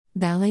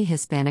Ballet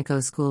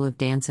Hispánico School of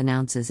Dance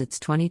announces its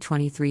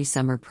 2023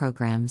 summer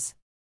programs.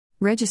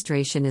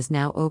 Registration is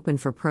now open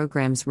for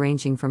programs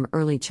ranging from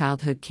early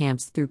childhood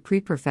camps through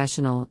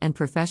pre-professional and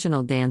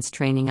professional dance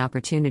training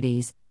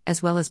opportunities,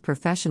 as well as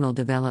professional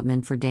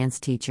development for dance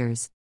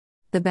teachers.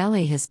 The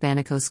Ballet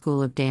Hispánico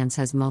School of Dance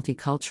has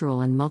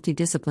multicultural and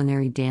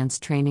multidisciplinary dance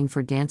training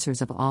for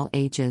dancers of all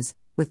ages,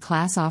 with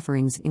class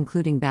offerings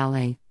including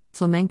ballet,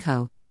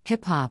 flamenco,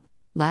 hip-hop,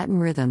 Latin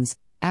rhythms,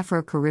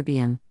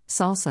 Afro-Caribbean,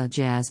 salsa,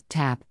 jazz,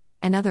 tap,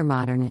 and other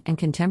modern and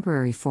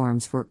contemporary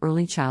forms for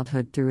early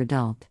childhood through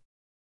adult.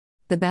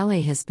 The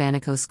Ballet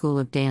Hispánico School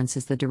of Dance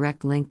is the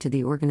direct link to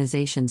the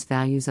organization's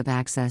values of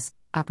access,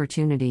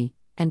 opportunity,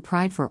 and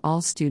pride for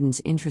all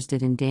students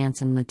interested in dance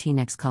and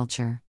Latinx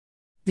culture.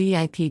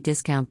 VIP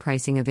discount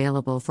pricing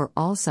available for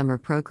all summer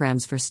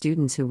programs for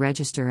students who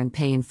register and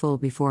pay in full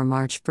before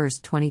March 1,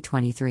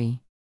 2023.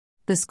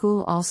 The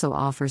school also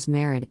offers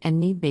merit and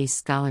need-based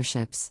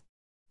scholarships.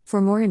 For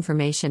more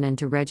information and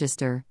to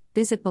register,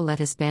 visit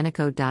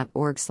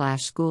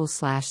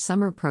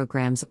ballethispanico.org/school/summer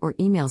programs or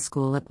email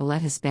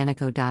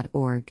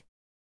school@ballethispanico.org.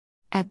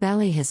 At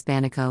Ballet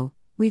Hispánico,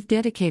 we've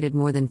dedicated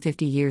more than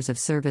 50 years of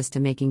service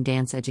to making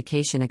dance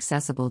education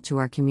accessible to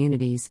our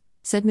communities,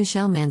 said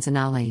Michelle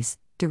Manzanales,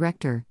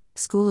 Director,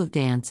 School of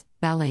Dance,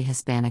 Ballet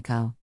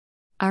Hispánico.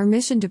 Our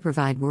mission to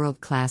provide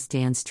world-class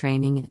dance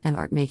training and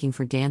art making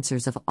for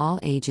dancers of all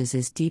ages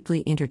is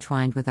deeply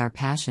intertwined with our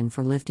passion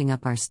for lifting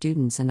up our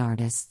students and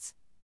artists.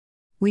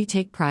 We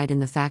take pride in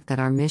the fact that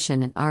our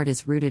mission and art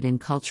is rooted in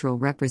cultural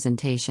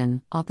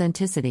representation,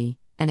 authenticity,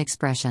 and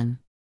expression.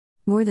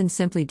 More than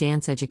simply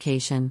dance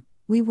education,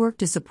 we work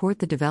to support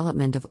the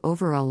development of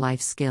overall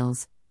life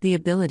skills, the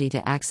ability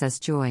to access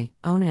joy,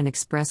 own and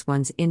express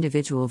one's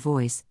individual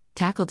voice,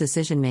 tackle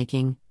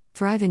decision-making,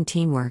 thrive in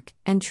teamwork,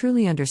 and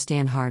truly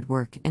understand hard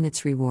work and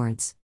its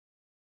rewards.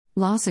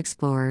 Los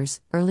Explorers,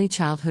 Early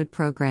Childhood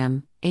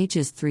Program,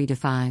 ages 3 to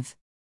 5.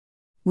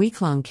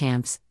 Week-long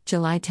camps,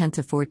 July 10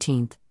 to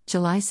 14th,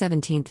 July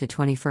 17 to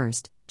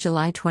 21st,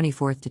 July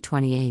 24 to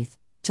 28th,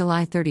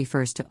 July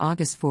 31 to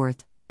August 4,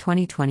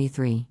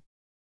 2023.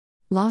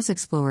 Los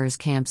Explorers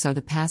camps are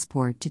the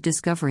passport to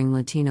discovering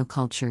Latino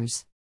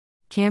cultures.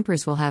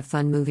 Campers will have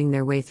fun moving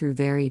their way through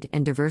varied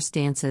and diverse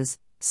dances,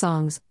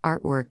 songs,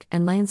 artwork,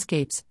 and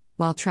landscapes,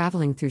 while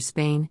traveling through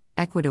Spain,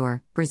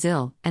 Ecuador,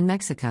 Brazil, and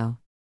Mexico.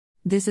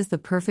 This is the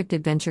perfect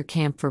adventure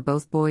camp for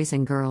both boys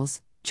and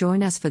girls.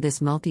 Join us for this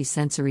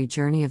multi-sensory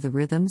journey of the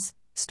rhythms,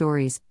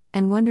 stories,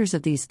 and wonders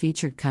of these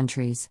featured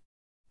countries.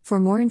 For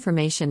more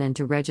information and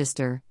to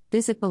register,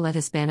 visit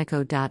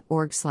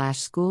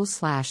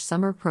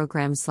ballethispanico.org/school/summer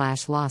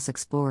program/Los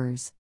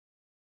Explorers.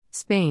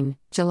 Spain,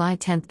 July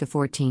 10 to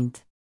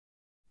 14th.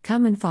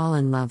 Come and fall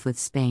in love with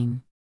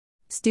Spain.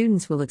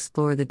 Students will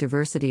explore the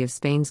diversity of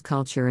Spain's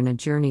culture in a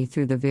journey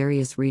through the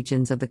various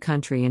regions of the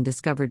country and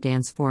discover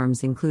dance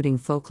forms including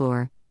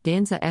folklore,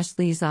 danza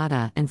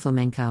eslizada, and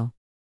flamenco.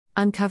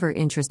 Uncover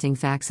interesting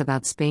facts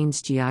about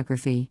Spain's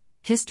geography,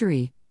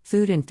 history,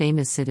 food, and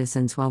famous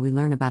citizens while we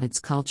learn about its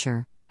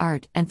culture,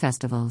 art, and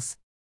festivals.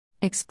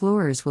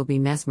 Explorers will be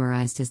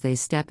mesmerized as they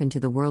step into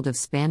the world of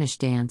Spanish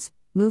dance,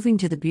 moving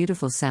to the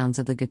beautiful sounds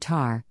of the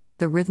guitar,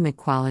 the rhythmic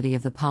quality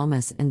of the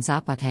palmas and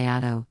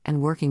zapateado,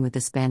 and working with the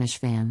Spanish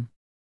fan.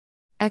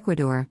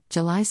 Ecuador,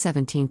 July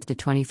 17 to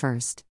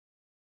 21st.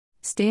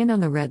 Stand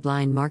on the red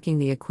line marking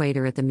the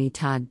equator at the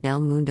Mitad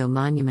del Mundo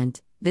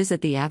Monument,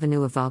 visit the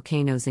Avenue of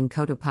Volcanoes in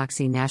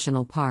Cotopaxi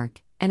National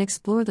Park, and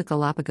explore the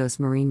Galapagos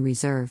Marine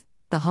Reserve,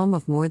 the home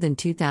of more than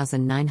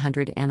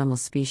 2,900 animal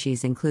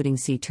species including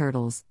sea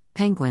turtles,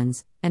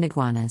 penguins, and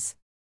iguanas.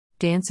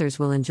 Dancers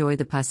will enjoy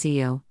the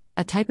pasillo,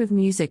 a type of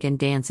music and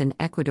dance in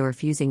Ecuador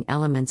fusing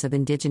elements of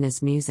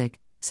indigenous music,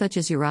 such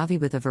as Yuravi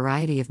with a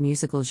variety of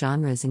musical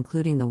genres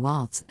including the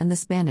waltz and the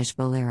Spanish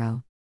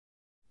bolero.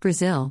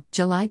 Brazil,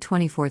 July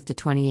 24 to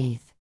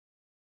 28th.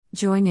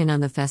 Join in on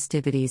the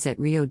festivities at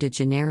Rio de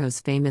Janeiro's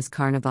famous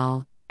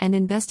Carnival, and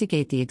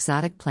investigate the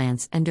exotic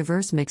plants and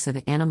diverse mix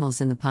of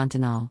animals in the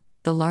Pantanal,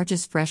 the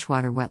largest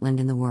freshwater wetland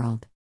in the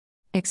world.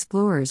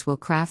 Explorers will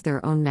craft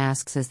their own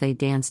masks as they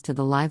dance to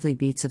the lively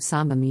beats of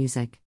samba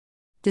music.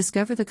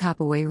 Discover the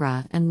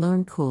capoeira and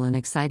learn cool and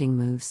exciting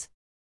moves.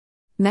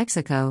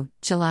 Mexico,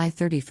 July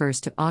 31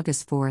 to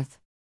August 4.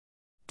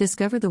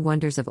 Discover the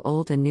wonders of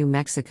old and new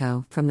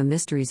Mexico, from the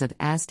mysteries of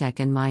Aztec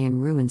and Mayan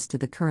ruins to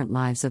the current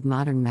lives of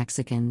modern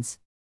Mexicans.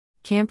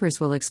 Campers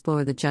will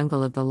explore the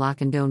jungle of the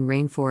Lacandon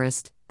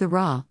rainforest, the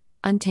raw,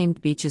 untamed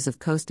beaches of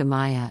Costa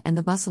Maya, and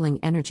the bustling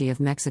energy of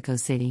Mexico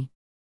City.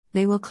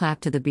 They will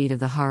clap to the beat of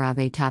the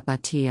jarabe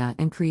tapatía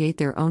and create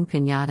their own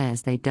piñata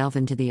as they delve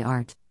into the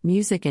art,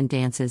 music, and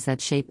dances that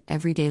shape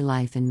everyday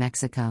life in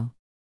Mexico.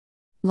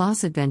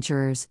 Los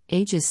Adventurers,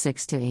 ages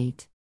 6 to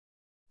 8.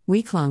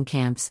 Week-long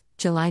camps,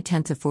 July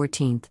 10 to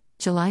 14th,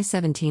 July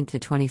 17 to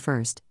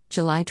 21st,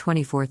 July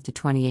 24 to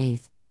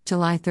 28th,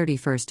 July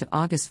 31 to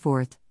August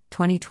 4,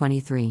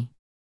 2023.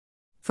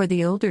 For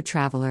the older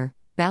traveler,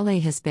 Ballet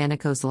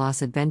Hispánico's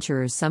Los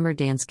Adventurers Summer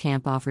Dance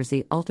Camp offers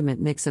the ultimate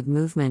mix of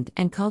movement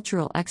and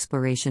cultural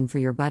exploration for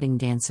your budding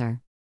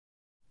dancer.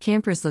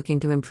 Campers looking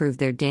to improve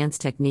their dance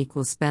technique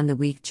will spend the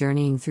week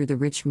journeying through the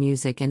rich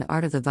music and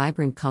art of the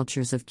vibrant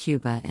cultures of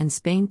Cuba and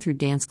Spain through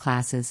dance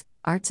classes,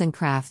 arts and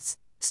crafts,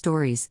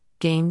 stories,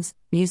 games,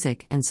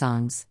 music, and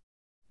songs.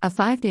 A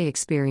 5-day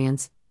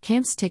experience,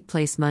 camps take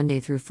place Monday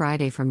through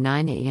Friday from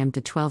 9 a.m.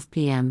 to 12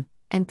 p.m.,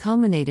 and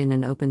culminate in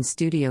an open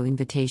studio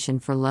invitation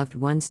for loved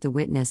ones to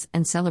witness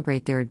and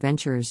celebrate their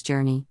adventurer's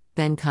journey.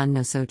 Ven con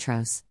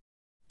nosotros.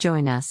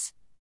 Join us.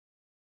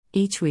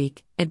 Each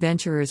week,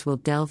 adventurers will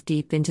delve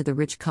deep into the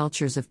rich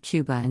cultures of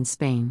Cuba and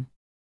Spain.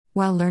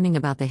 While learning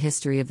about the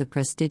history of the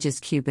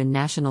prestigious Cuban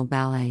National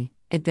Ballet,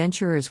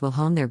 adventurers will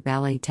hone their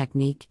ballet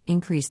technique,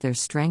 increase their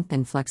strength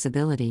and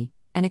flexibility,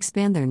 and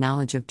expand their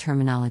knowledge of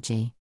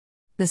terminology.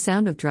 The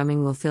sound of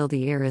drumming will fill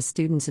the air as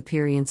students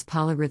experience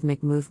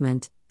polyrhythmic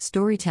movement,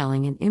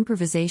 storytelling, and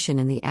improvisation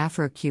in the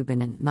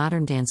Afro-Cuban and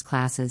modern dance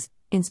classes,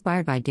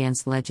 inspired by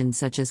dance legends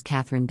such as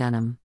Catherine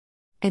Dunham.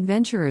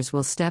 Adventurers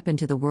will step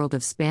into the world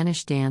of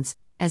Spanish dance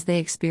as they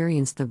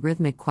experience the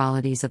rhythmic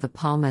qualities of the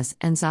palmas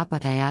and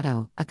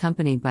zapateado,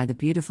 accompanied by the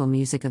beautiful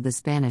music of the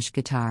Spanish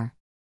guitar.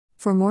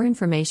 For more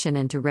information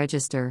and to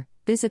register,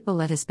 visit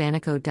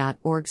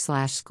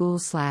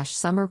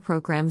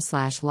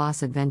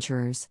ballethispanico.org/school/summer-program/Los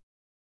Adventurers.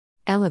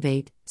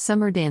 Elevate,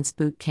 Summer Dance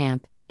Boot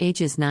Camp,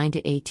 ages 9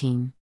 to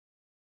 18.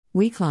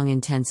 Week-long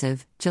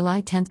intensive,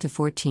 July 10 to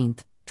 14,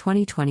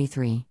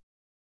 2023.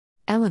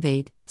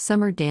 Elevate,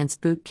 Summer Dance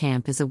Boot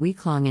Camp is a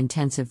week-long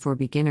intensive for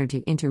beginner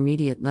to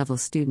intermediate level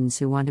students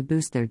who want to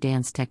boost their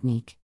dance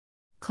technique.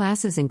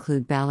 Classes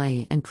include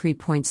ballet and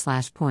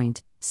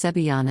pre-point/point,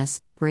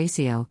 sevillanas,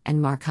 braccio, and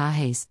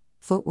marcajes,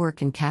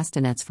 footwork and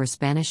castanets for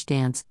Spanish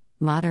dance,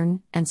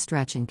 modern, and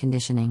stretch and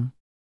conditioning.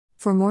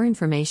 For more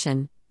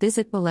information,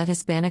 visit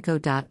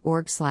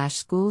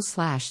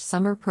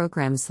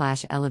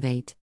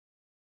ballethispanico.org/school/summer-program/elevate.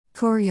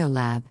 Choreo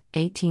Lab,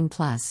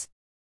 18+.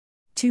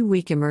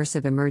 2-week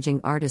immersive emerging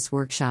artists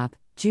workshop,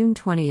 June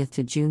 20th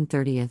to June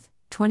 30th,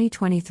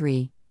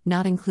 2023,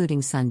 not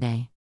including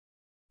Sunday.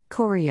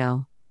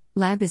 Choreo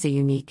Lab is a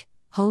unique,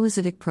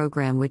 holistic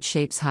program which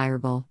shapes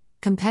hireable,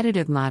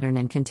 competitive modern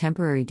and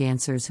contemporary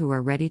dancers who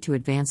are ready to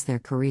advance their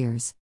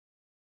careers.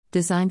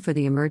 Designed for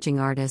the emerging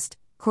artist,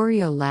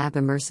 Choreo Lab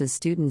immerses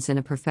students in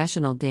a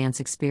professional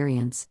dance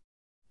experience.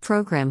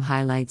 Program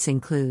highlights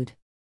include: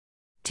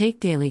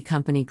 take daily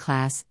company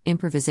class,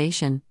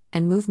 improvisation,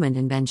 and movement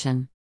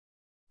invention.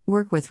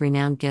 Work with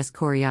renowned guest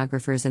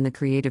choreographers in the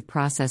creative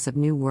process of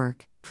new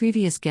work.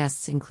 Previous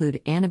guests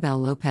include Anabel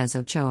Lopez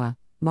Ochoa,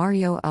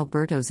 Mario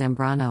Alberto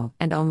Zambrano,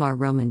 and Omar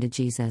Roman de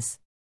Jesus.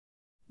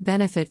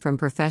 Benefit from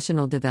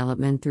professional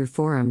development through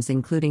forums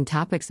including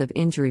topics of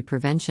injury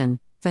prevention,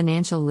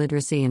 financial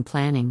literacy and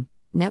planning,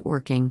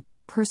 networking,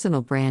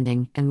 personal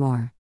branding, and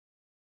more.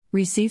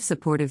 Receive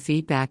supportive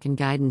feedback and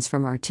guidance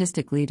from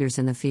artistic leaders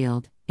in the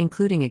field,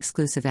 including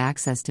exclusive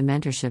access to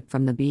mentorship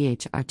from the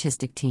BH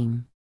artistic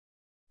team.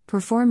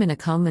 Perform in a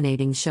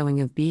culminating showing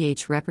of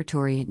BH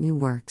repertory at new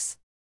works.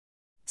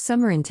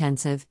 Summer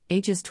Intensive,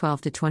 ages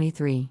 12 to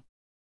 23.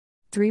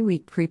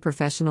 3-week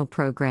pre-professional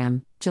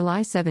program,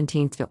 July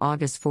 17th to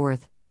August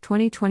 4th,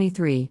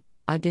 2023,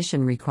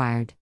 audition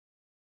required.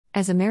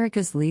 As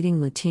America's leading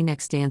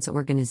Latinx dance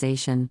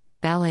organization,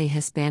 Ballet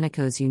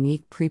Hispánico's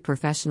unique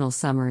pre-professional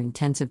summer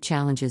intensive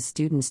challenges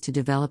students to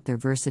develop their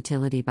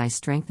versatility by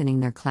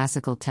strengthening their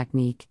classical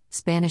technique,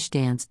 Spanish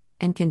dance,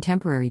 and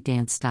contemporary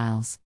dance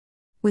styles.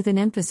 With an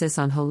emphasis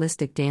on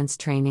holistic dance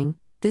training,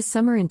 this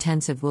summer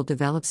intensive will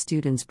develop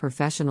students'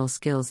 professional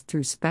skills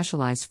through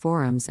specialized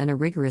forums and a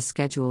rigorous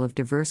schedule of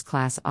diverse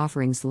class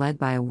offerings led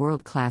by a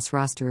world-class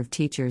roster of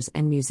teachers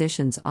and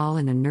musicians, all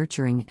in a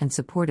nurturing and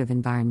supportive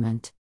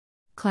environment.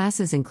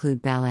 Classes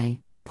include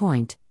ballet,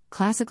 point,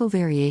 classical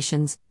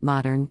variations,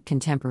 modern,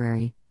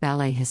 contemporary,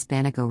 Ballet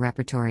Hispánico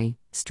repertory,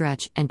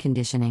 stretch, and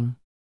conditioning.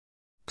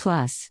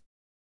 Plus,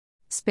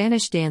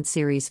 Spanish dance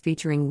series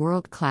featuring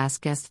world-class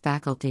guest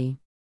faculty.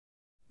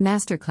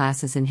 Master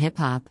classes in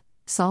hip-hop,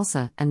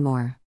 salsa, and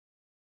more.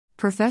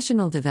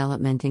 Professional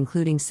development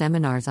including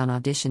seminars on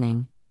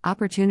auditioning,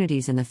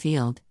 opportunities in the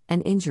field,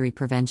 and injury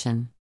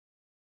prevention.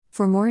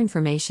 For more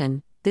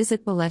information,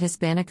 visit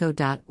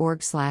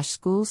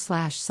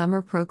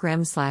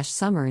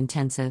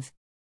ballethispanico.org/school/summer-program/summer-intensive.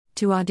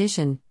 To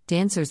audition,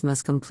 dancers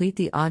must complete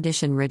the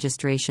audition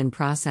registration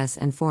process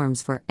and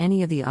forms for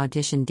any of the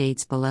audition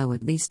dates below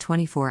at least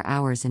 24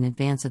 hours in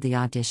advance of the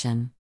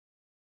audition.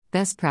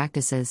 Best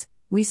practices: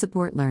 we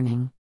support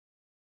learning.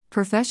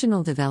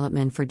 Professional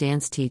development for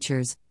dance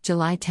teachers,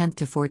 July 10th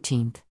to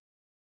 14th.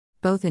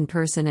 Both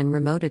in-person and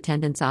remote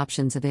attendance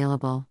options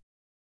available.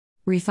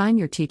 Refine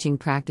your teaching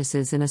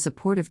practices in a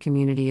supportive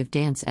community of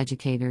dance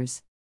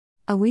educators.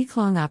 A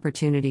week-long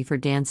opportunity for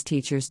dance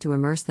teachers to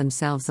immerse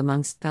themselves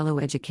amongst fellow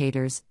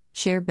educators,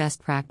 share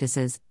best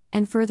practices,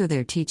 and further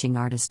their teaching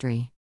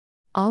artistry.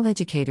 All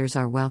educators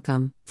are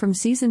welcome, from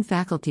seasoned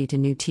faculty to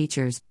new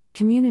teachers,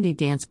 community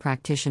dance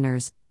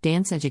practitioners,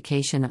 dance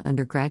education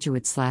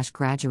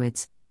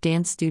undergraduates/graduates,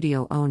 dance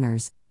studio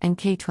owners, and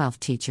K-12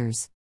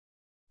 teachers.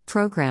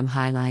 Program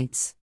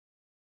highlights: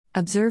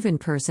 observe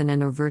in-person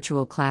and/or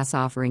virtual class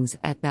offerings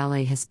at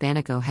Ballet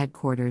Hispánico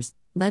headquarters,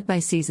 led by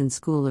seasoned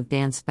School of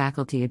Dance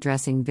faculty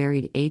addressing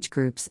varied age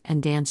groups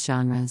and dance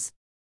genres.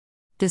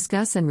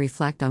 Discuss and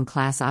reflect on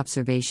class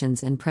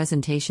observations and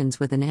presentations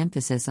with an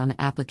emphasis on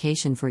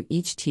application for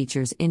each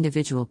teacher's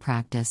individual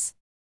practice.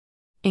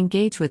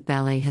 Engage with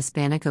Ballet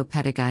Hispánico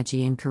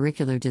pedagogy and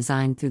curricular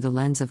design through the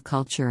lens of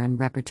culture and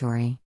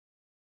repertory.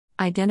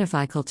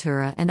 Identify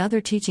cultura and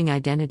other teaching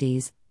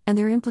identities, and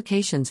their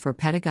implications for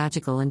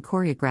pedagogical and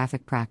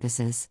choreographic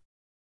practices.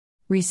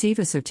 Receive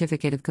a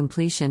certificate of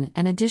completion,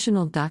 and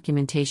additional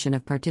documentation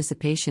of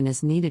participation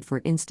is needed for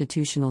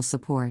institutional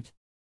support.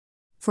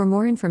 For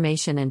more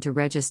information and to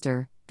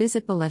register,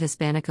 visit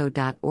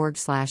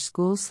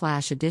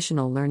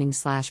ballethispanico.org/schools/additional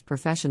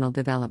learning/professional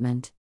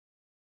development.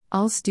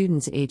 All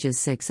students ages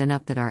 6 and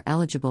up that are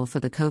eligible for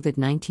the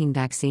COVID-19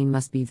 vaccine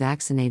must be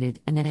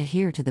vaccinated and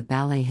adhere to the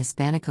Ballet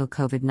Hispánico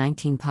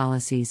COVID-19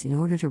 policies in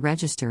order to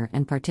register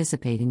and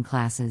participate in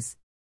classes.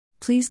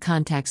 Please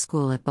contact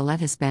school at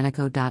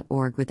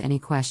ballethispanico.org with any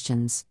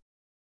questions.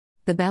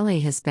 The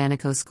Ballet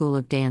Hispánico School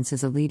of Dance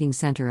is a leading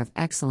center of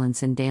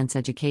excellence in dance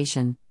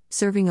education,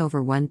 serving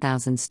over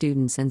 1,000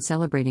 students and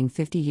celebrating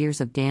 50 years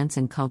of dance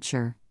and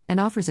culture, and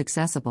offers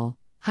accessible,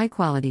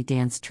 high-quality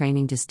dance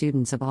training to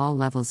students of all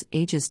levels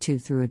ages 2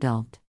 through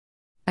adult.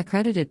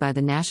 Accredited by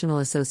the National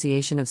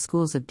Association of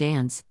Schools of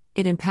Dance,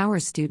 it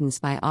empowers students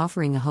by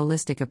offering a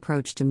holistic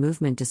approach to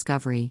movement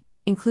discovery,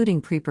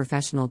 including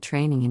pre-professional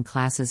training and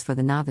classes for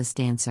the novice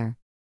dancer.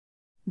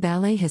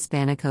 Ballet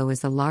Hispánico is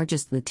the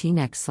largest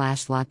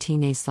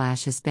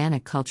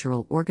Latinx/Hispanic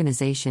cultural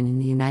organization in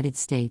the United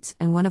States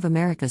and one of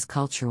America's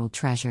cultural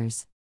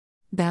treasures.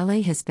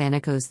 Ballet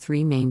Hispánico's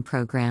 3 main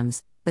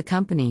programs, the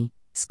company,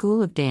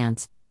 School of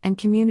Dance, and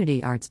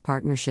community arts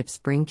partnerships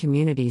bring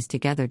communities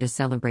together to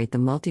celebrate the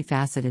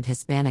multifaceted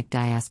Hispanic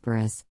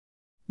diasporas.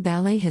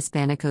 Ballet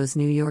Hispánico's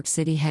New York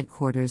City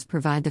headquarters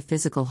provide the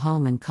physical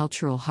home and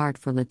cultural heart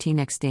for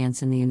Latinx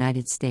dance in the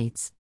United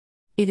States.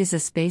 It is a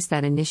space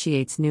that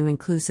initiates new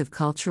inclusive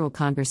cultural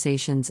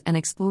conversations and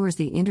explores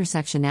the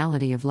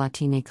intersectionality of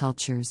Latina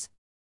cultures.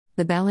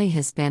 The Ballet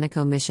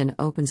Hispánico mission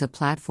opens a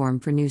platform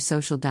for new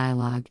social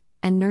dialogue,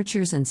 and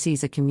nurtures and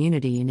sees a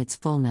community in its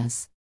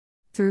fullness.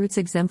 Through its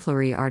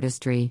exemplary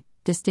artistry,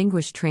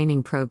 distinguished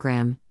training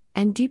program,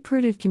 and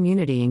deep-rooted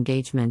community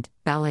engagement,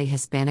 Ballet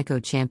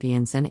Hispánico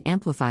champions and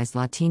amplifies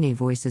Latina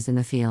voices in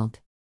the field.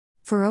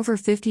 For over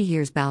 50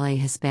 years, Ballet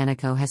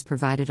Hispánico has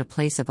provided a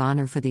place of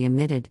honor for the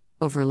omitted,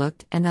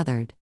 overlooked, and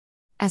othered.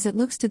 As it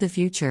looks to the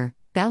future,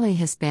 Ballet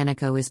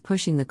Hispánico is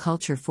pushing the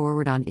culture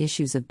forward on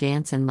issues of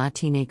dance and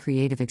Latina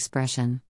creative expression.